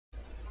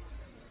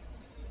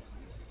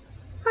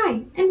Hi,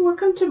 and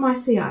welcome to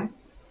MyCi,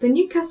 the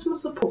new customer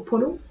support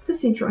portal for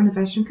Central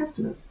Innovation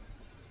customers.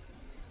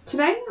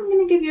 Today I'm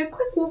going to give you a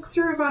quick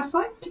walkthrough of our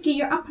site to get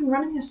you up and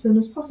running as soon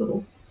as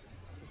possible.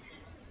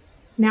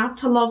 Now,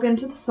 to log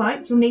into the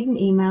site, you'll need an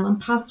email and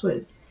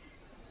password.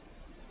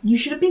 You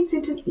should have been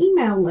sent an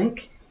email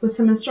link with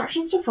some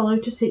instructions to follow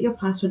to set your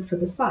password for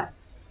the site.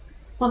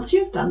 Once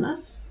you've done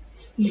this,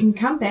 you can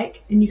come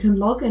back and you can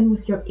log in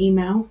with your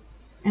email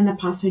and the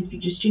password you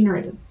just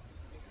generated.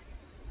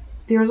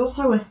 There is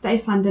also a Stay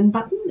Signed In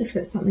button if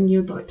that's something you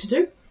would like to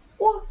do,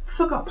 or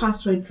Forgot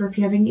Password for if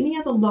you're having any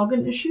other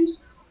login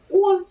issues,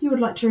 or you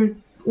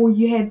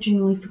have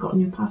genuinely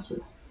forgotten your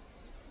password.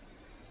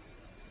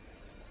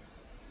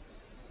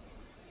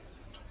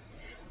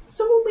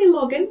 So when we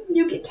log in,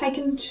 you'll get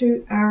taken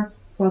to our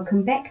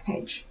Welcome Back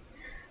page.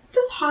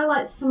 This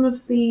highlights some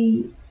of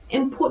the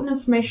important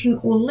information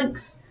or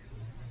links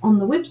on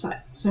the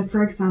website. So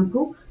for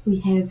example,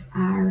 we have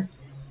our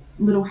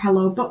little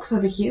hello box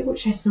over here,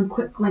 which has some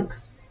quick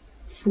links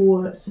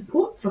for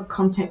support, for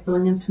contact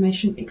billing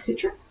information,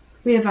 etc.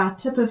 We have our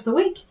tip of the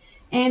week,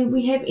 and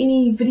we have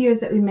any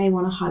videos that we may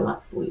want to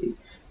highlight for you.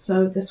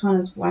 So this one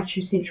is Why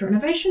Choose Central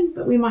Innovation,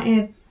 but we might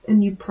have a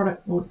new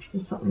product launch or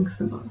something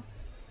similar.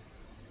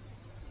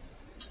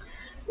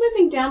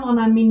 Moving down on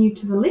our menu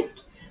to the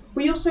left,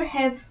 we also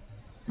have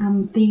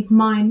the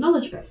My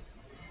Knowledge Base.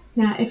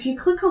 Now if you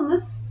click on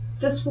this,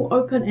 this will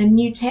open a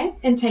new tab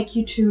and take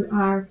you to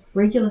our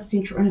regular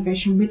Central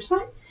Innovation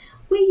website,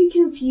 where you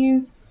can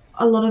view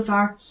a lot of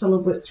our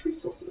SOLIDWORKS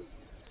resources.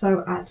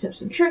 So our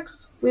tips and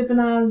tricks,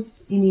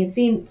 webinars, any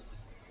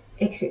events,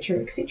 etc.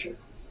 etc.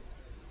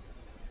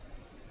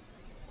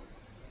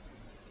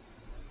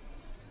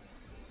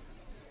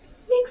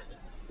 Next,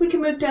 we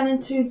can move down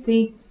into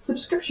the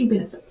subscription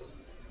benefits.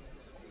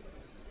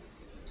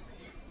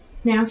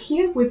 Now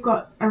here we've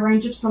got a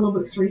range of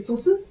SOLIDWORKS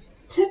resources,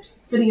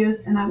 tips,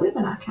 videos, and our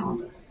webinar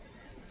calendar.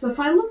 So if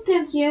I look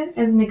down here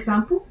as an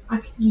example,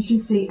 you can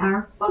see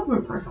our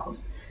webinar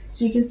profiles.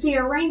 So you can see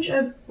a range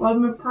of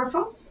webinar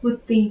profiles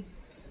with the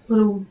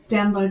little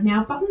download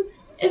now button,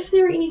 if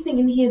there are anything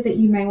in here that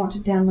you may want to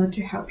download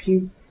to help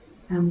you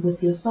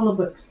with your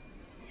SOLIDWORKS.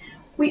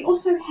 We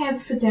also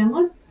have for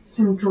download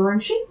some drawing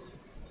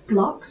sheets,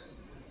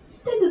 blocks,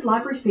 standard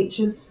library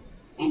features,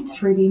 and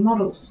 3D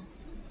models.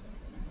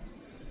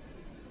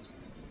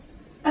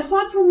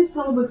 Aside from the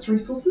SOLIDWORKS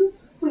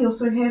resources, we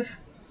also have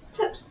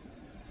tips.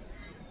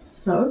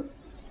 So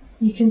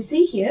you can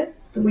see here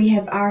that we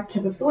have our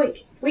tip of the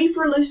week. We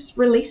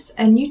release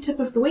a new tip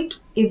of the week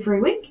every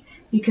week.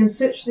 You can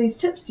search these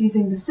tips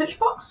using the search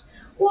box,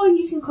 or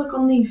you can click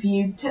on the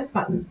View Tip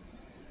button.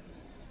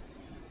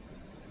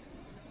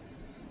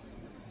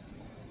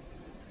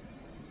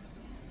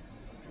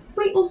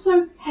 We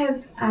also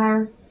have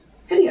our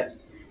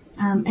videos,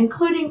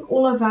 including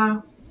all of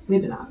our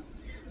webinars.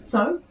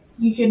 So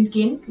you can,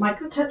 again, like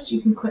the tips,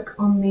 you can click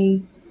on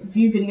the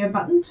View Video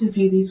button to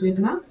view these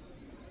webinars,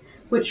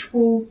 which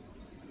will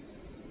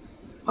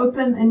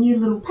open a new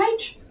little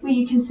page where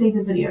you can see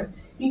the video.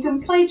 You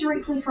can play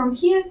directly from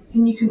here,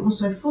 and you can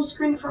also full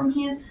screen from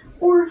here,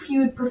 or if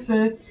you would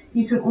prefer,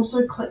 you can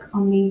also click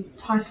on the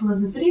title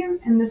of the video,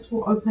 and this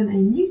will open a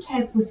new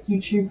tab with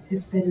YouTube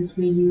if that is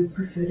where you would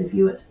prefer to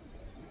view it.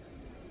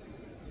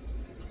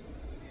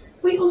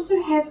 We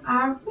also have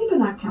our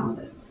webinar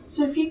calendar.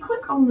 So if you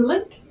click on the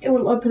link, it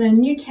will open a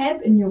new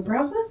tab in your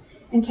browser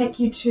and take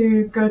you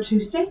to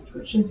GoToStage,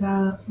 which is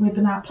our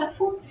webinar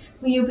platform,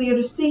 where you'll be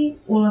able to see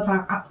all of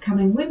our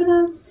upcoming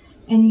webinars,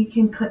 and you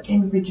can click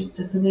and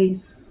register for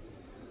these.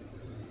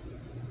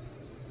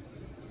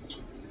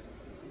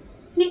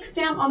 Next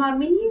down on our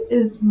menu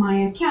is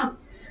My Account.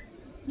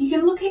 You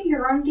can look at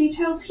your own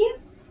details here.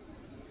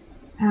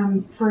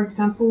 For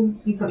example,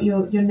 you've got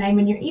your name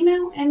and your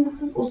email, and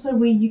this is also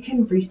where you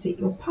can reset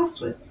your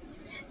password.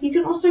 You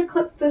can also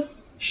click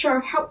this Show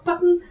Help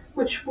button,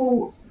 which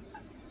will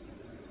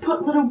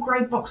put little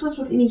grey boxes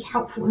with any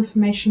helpful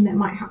information that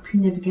might help you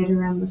navigate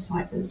around the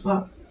site as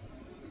well.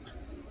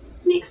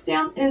 Next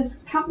down is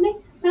Company.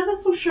 Now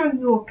this will show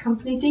your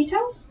company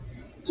details.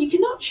 You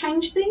cannot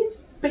change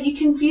these, but you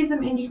can view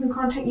them and you can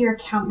contact your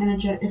account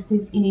manager if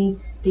there's any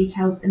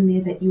details in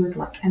there that you would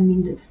like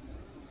amended.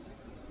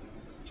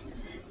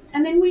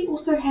 And then we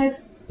also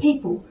have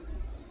People.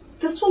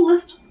 This will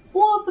list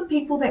all of the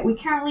people that we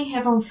currently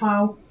have on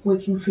file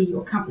working for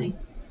your company.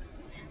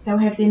 They'll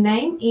have their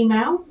name,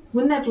 email,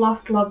 when they've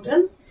last logged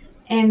in,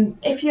 and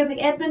if you're the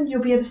admin,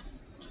 you'll be able to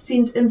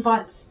send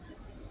invites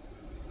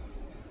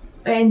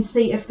and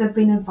see if they've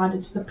been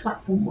invited to the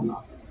platform or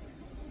not.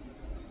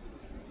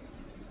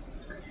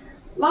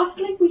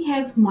 Lastly, we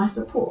have My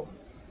Support.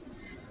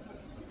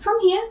 From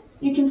here,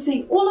 you can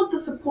see all of the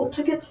support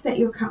tickets that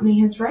your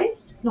company has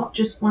raised, not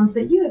just ones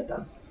that you have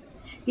done.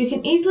 You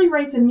can easily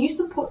raise a new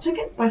support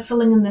ticket by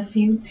filling in the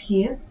fields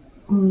here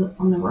on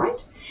the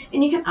right,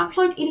 and you can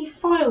upload any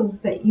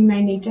files that you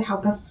may need to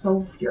help us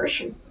solve your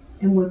issue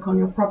and work on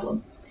your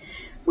problem.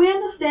 We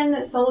understand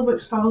that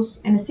SOLIDWORKS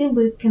files and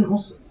assemblies can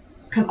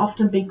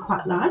often be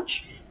quite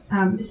large,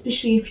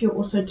 especially if you're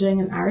also doing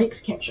an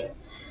RX capture.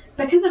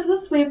 Because of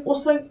this, we've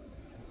also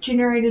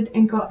generated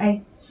and got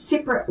a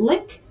separate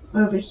link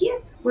over here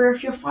where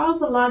if your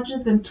files are larger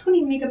than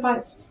 20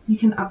 megabytes, you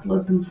can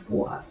upload them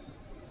for us.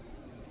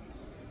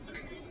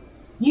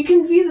 You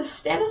can view the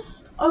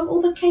status of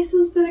all the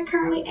cases that are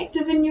currently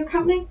active in your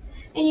company,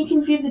 and you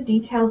can view the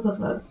details of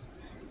those.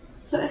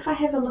 So if I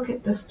have a look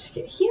at this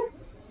ticket here,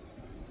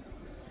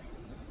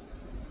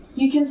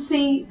 you can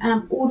see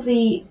all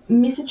the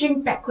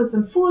messaging backwards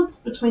and forwards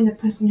between the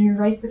person who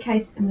raised the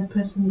case and the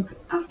person looking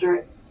after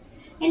it.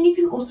 And you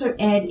can also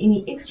add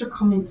any extra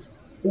comments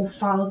or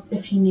files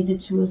if you needed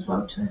to as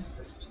well to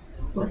assist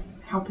with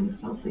helping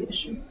solve the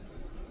issue.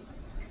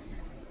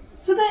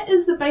 So that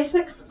is the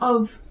basics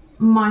of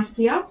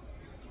MyCi.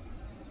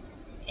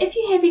 If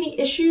you have any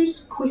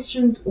issues,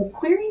 questions or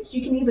queries,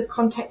 you can either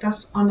contact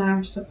us on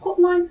our support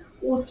line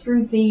or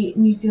through the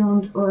New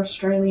Zealand or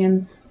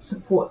Australian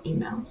support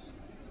emails.